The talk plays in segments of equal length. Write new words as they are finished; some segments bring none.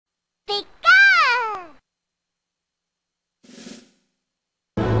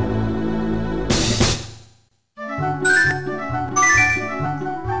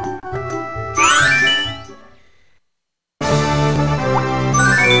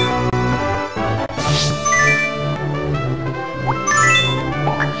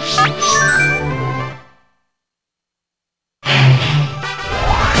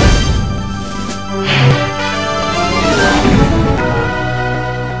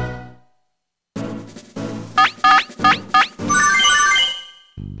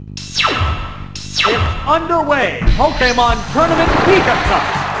Underway, Pokemon Tournament Pika Cup.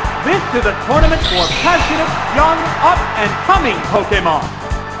 This is a tournament for passionate, young, up-and-coming Pokemon.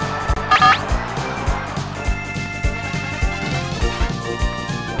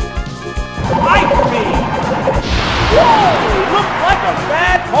 Ice Beam! Whoa! Looks like a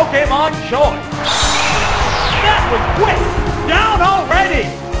bad Pokemon choice. That was quick! Down already!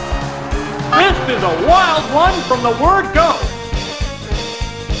 This is a wild one from the word go.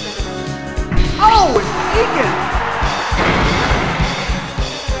 Oh, it's Pika!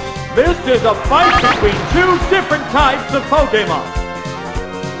 This is a fight between two different types of Pokemon.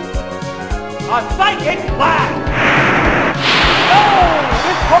 A Psychic Blast! Oh,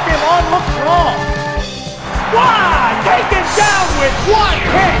 this Pokemon looks strong! Wow! Taken down with one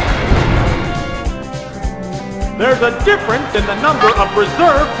hit! There's a difference in the number of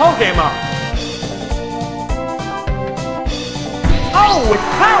reserve Pokemon. Oh, it's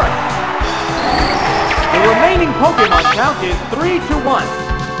Parrot! The remaining Pokemon count is 3-1.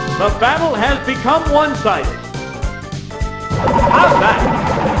 The battle has become one-sided. How's that?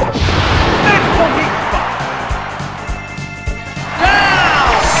 Excellent weak spot!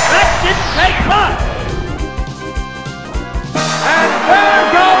 Down! That didn't take much! And there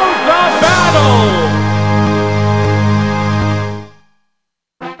goes the battle!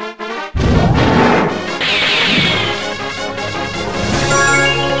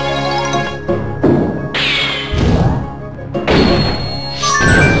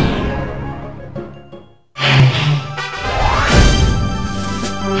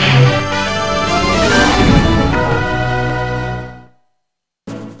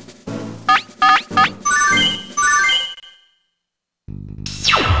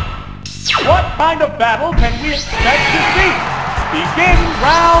 What kind of battle can we expect to see? Begin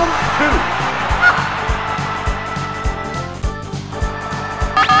round 2.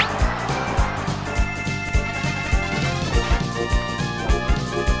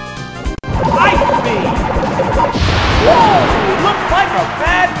 Ice Beam! Whoa! Looks like a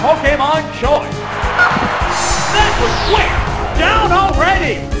bad Pokemon choice. That was quick! Down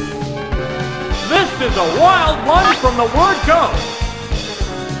already! This is a wild one from the word go.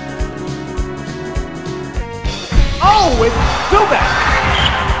 Oh, it's Zubat!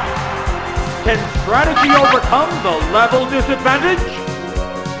 Can strategy overcome the level disadvantage?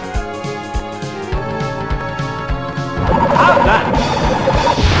 How's that?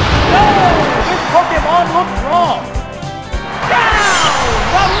 No! This Pokemon looks wrong! Down!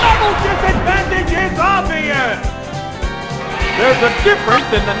 The level disadvantage is obvious! There's a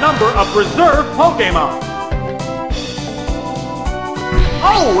difference in the number of reserve Pokemon.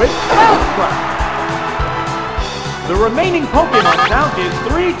 Oh, it's Snorlax! The remaining Pokemon count is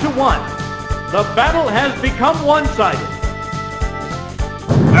 3-1. The battle has become one-sided.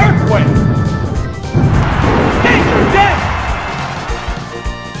 Earthquake! Nature Death!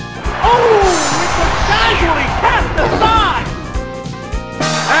 Oh, it's a casually cast aside!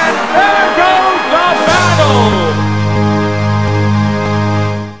 And there goes the battle!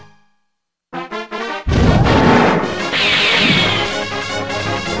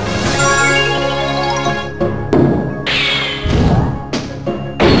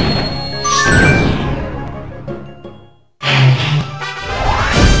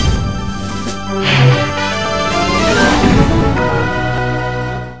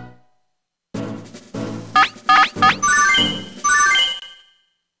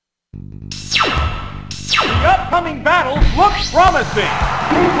 Upcoming battles look promising.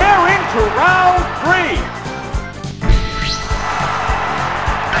 We're into round 3.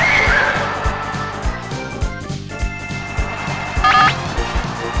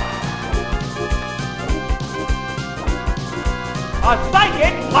 A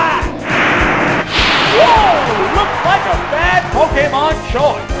Psychic Blast! Whoa! Looks like a bad Pokemon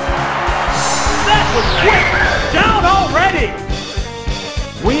choice. That was quick! Down already!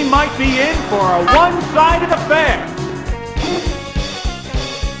 We might be in for a one-sided affair.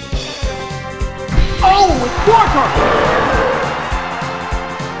 Oh, it's Quarter!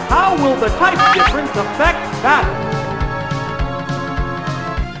 How will the type difference affect battle?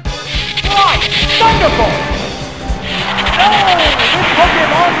 Right! Thunderbolt! Oh, this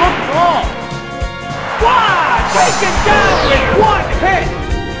Pokemon looks wrong! Wow! Taken down with one hit!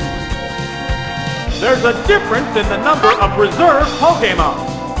 There's a difference in the number of reserve Pokemon.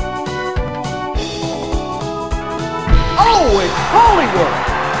 Oh, it's Hollywood!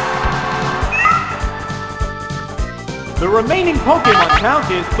 The remaining Pokemon count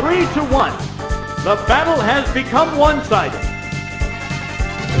is 3-1. The battle has become one-sided.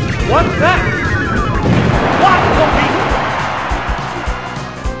 What's that? What will be?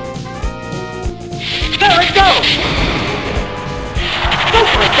 There it goes!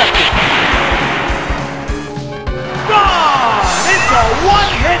 Super effective! Gone! It's a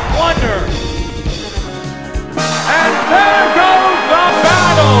one-hit wonder! And there goes the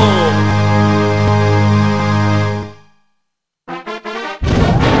battle!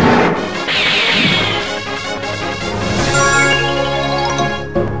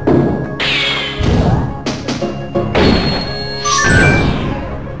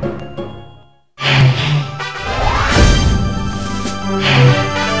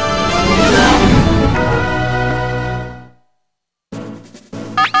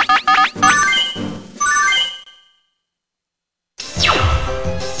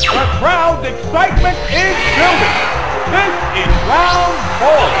 Excitement is building. This is round 4.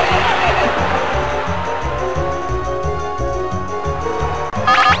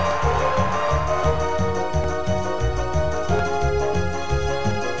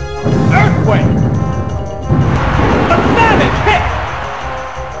 Earthquake. The savage hit.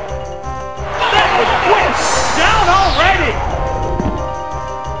 That was quick. Down already.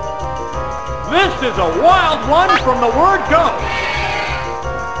 This is a wild one from the word go.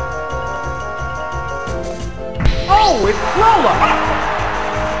 Oh, it's Rolla!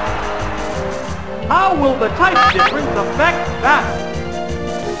 How will the type difference affect that?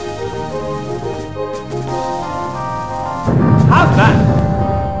 How's that?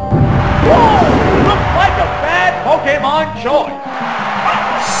 Whoa! Looks like a bad Pokemon choice.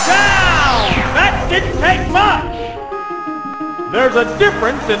 Down! That didn't take much! There's a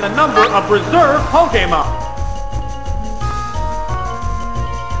difference in the number of reserve Pokemon.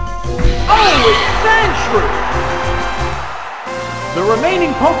 Oh, it's Sandshrew! The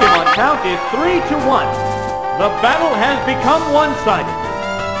remaining Pokemon count is 3-1. The battle has become one-sided.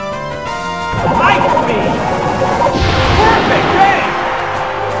 Ice Beam! Perfect game!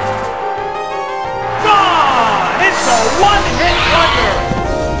 Gone! It's a one-hit wonder!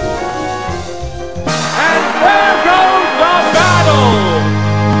 And there goes the battle!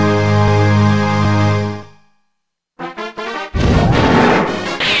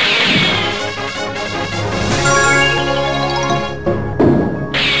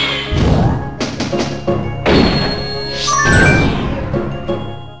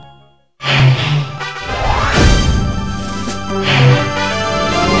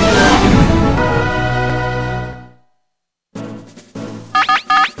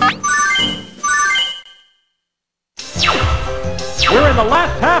 We're in the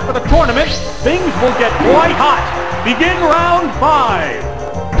last half of the tournament. Things will get quite hot. Begin round 5.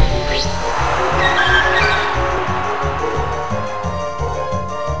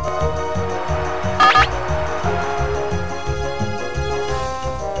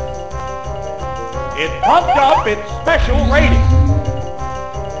 It pumped up its special rating.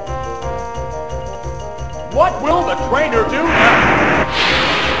 What will the trainer do now?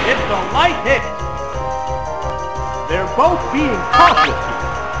 It's a light hit. They're both being cautious here.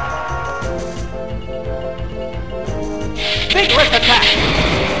 Vigorous attack.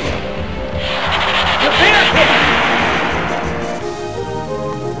 Severe hit.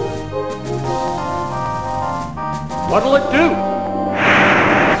 What'll it do?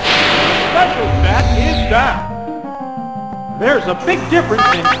 Special stat is down. There's a big difference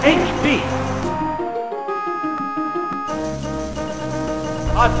in HP.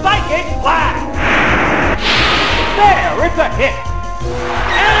 A psychic blast. There, it's a hit!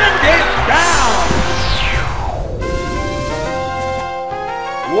 And it's down!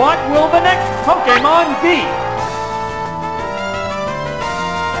 What will the next Pokemon be?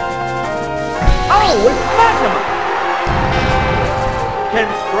 Oh, it's Maxima! Can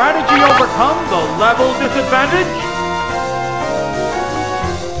strategy overcome the level disadvantage?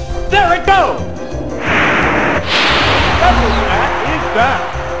 There it goes! Special stat is down.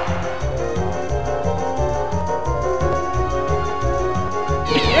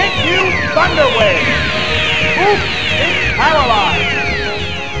 Thunder Wave! Oops, it's paralyzed!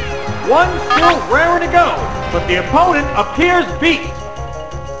 One still raring to go, but the opponent appears beat.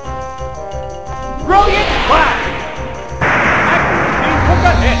 Brilliant blast! Accuracy took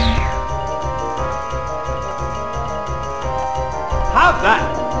a hit. How's that?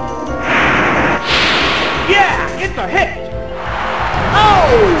 Yeah, it's a hit!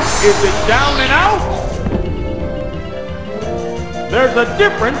 Oh! Is it down and out? There's a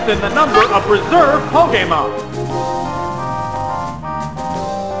difference in the number of reserve Pokemon.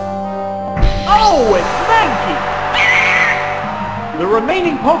 Oh, it's Mankey! The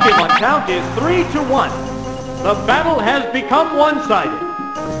remaining Pokemon count is 3-1. The battle has become one-sided.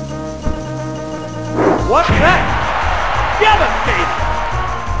 What's that? Devastating!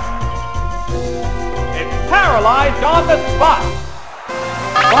 It's paralyzed on the spot.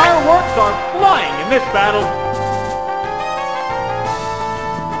 Fireworks are flying in this battle.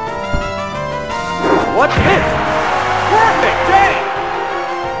 What's this? Perfect aim!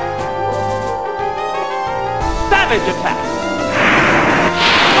 Savage attack!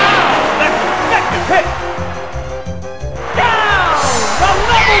 Wow, that's an effective hit! Down! The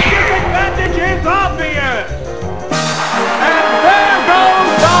level disadvantage is obvious! And there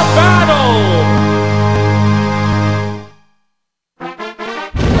goes the battle!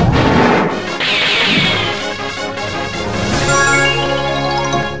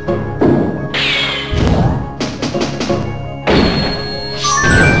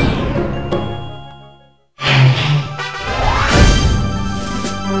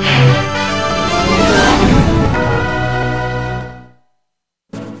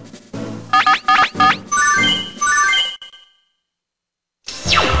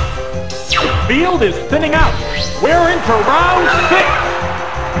 Field is thinning out. We're into round 6.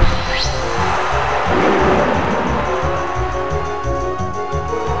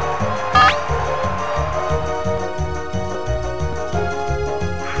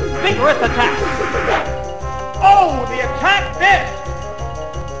 Vigorous attack. Oh, the attack missed.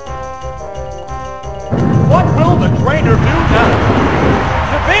 What will the trainer do now?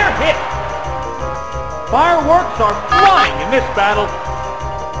 Severe hit. Fireworks are flying in this battle.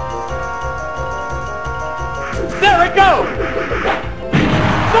 There it goes!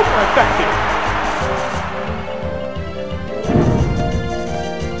 Super effective!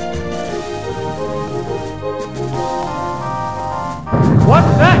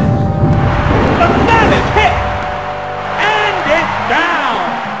 What's next? The savage hit! And it's down!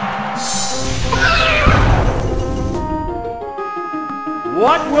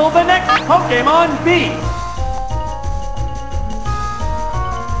 What will the next Pokemon be?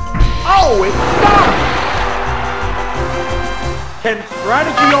 Oh, it's Starmie! Can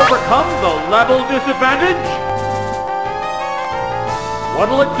strategy overcome the level disadvantage?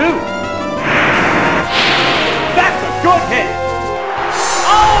 What'll it do? That's a good hit!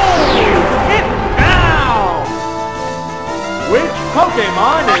 Oh! It's down! Which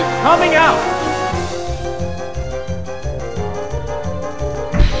Pokemon is coming out?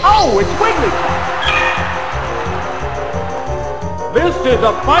 Oh, it's Wigglytuff! This is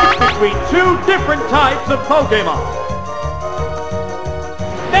a fight between two different types of Pokemon.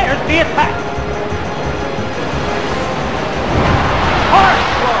 There's the attack! Hard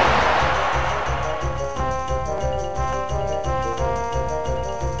throw!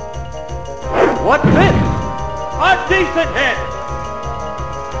 What's this? A decent hit!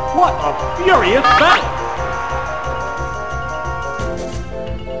 What a furious battle!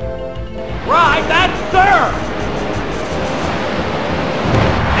 Right, that's serve!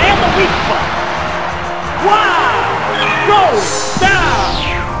 And the weak spot! Wow! Goes down!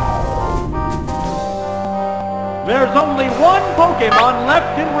 There's only one Pokemon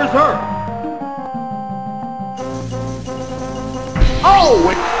left in reserve. Oh,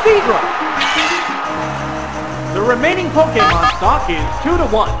 it's Seedra! The remaining Pokemon stock is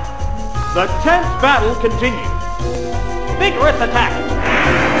 2-1. The tense battle continues. Vigorous attack.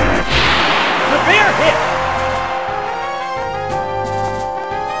 Severe hit.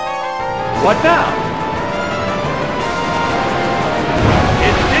 What now?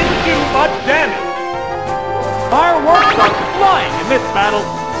 It didn't do much damage. Fireworks are flying in this battle.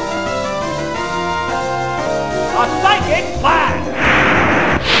 A psychic blast!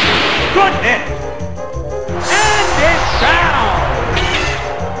 Good hit! And it's down!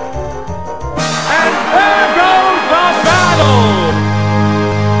 And there goes the battle!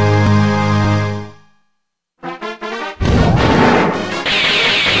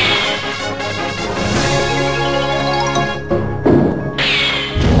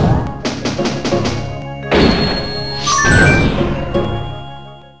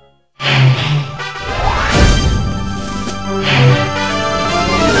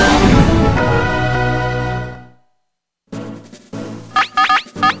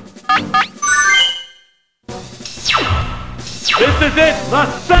 This is it, the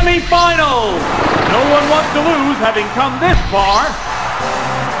semi-finals! No one wants to lose having come this far.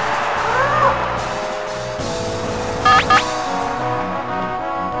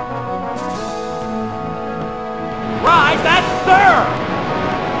 Right, that's serve!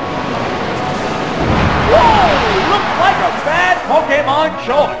 Whoa! Looks like a bad Pokemon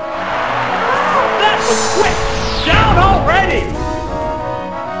choice. quick! Down already!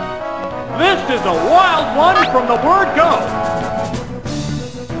 This is a wild one from the word go!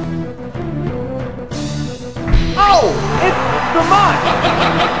 Oh! It's the mud!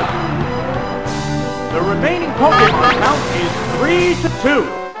 The remaining Pokemon count is 3-2.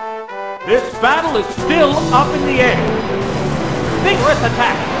 This battle is still up in the air. Vigorous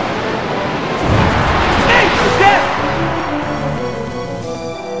attack! Nature Death!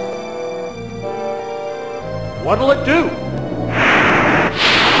 What'll it do?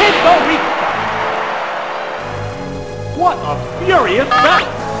 Hit the weak spot! What a furious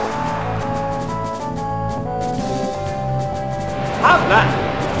battle! How's that?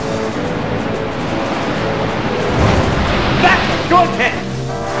 That's a good hit!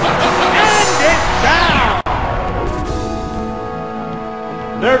 And it's down!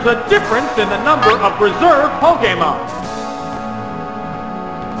 There's a difference in the number of reserve Pokemon.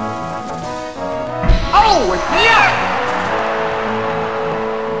 Oh, it's Meowth!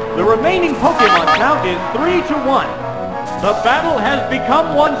 The remaining Pokemon count is 3-1. The battle has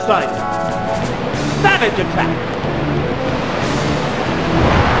become one-sided. Savage attack!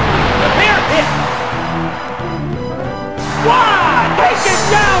 Severe hit! Wow! Take it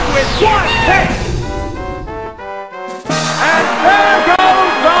down with one hit! And there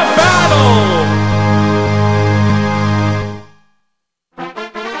goes the battle!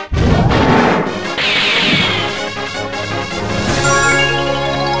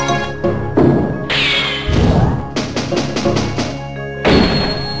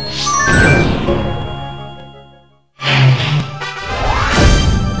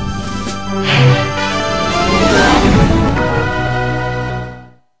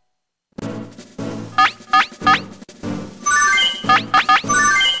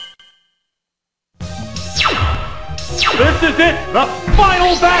 This is it, the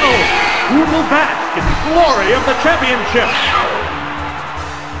final battle! Who will bask in the glory of the championship?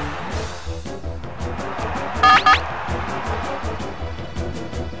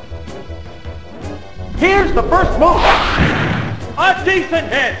 Here's the first move! A decent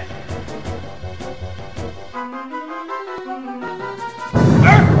hit!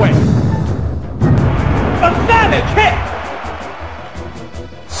 Earthquake! A savage hit!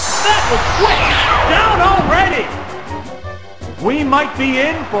 That was quick! Down already! We might be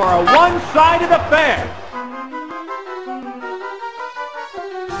in for a one-sided affair.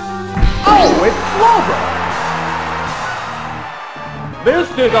 Oh, it's Clover! This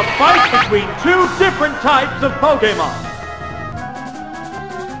is a fight between two different types of Pokemon.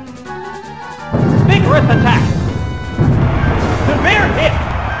 Vigorous attack. Severe hit.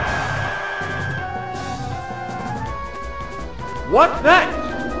 What's next?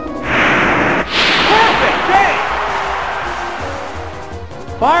 Perfect day!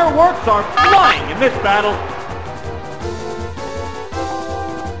 Fireworks are flying in this battle.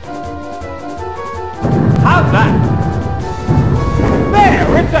 How's that?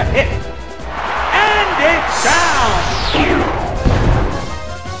 There, it's a hit. And it's down.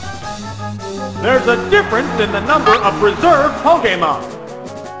 There's a difference in the number of reserve Pokemon.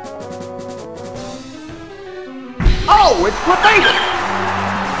 Oh, it's Clefable!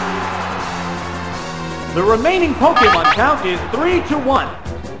 The remaining Pokemon count is 3-1.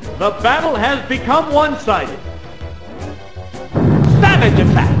 The battle has become one-sided. Savage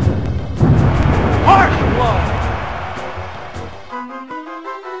attack! Harsh blow!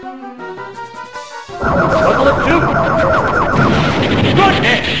 What'll it do? Good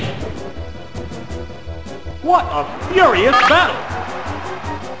hit! What a furious battle!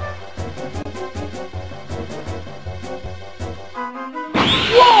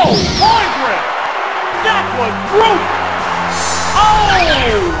 Whoa! Hybrid! That was brutal! Oh!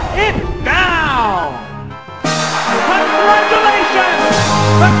 It's down! Congratulations!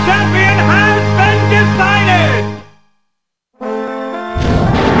 The champion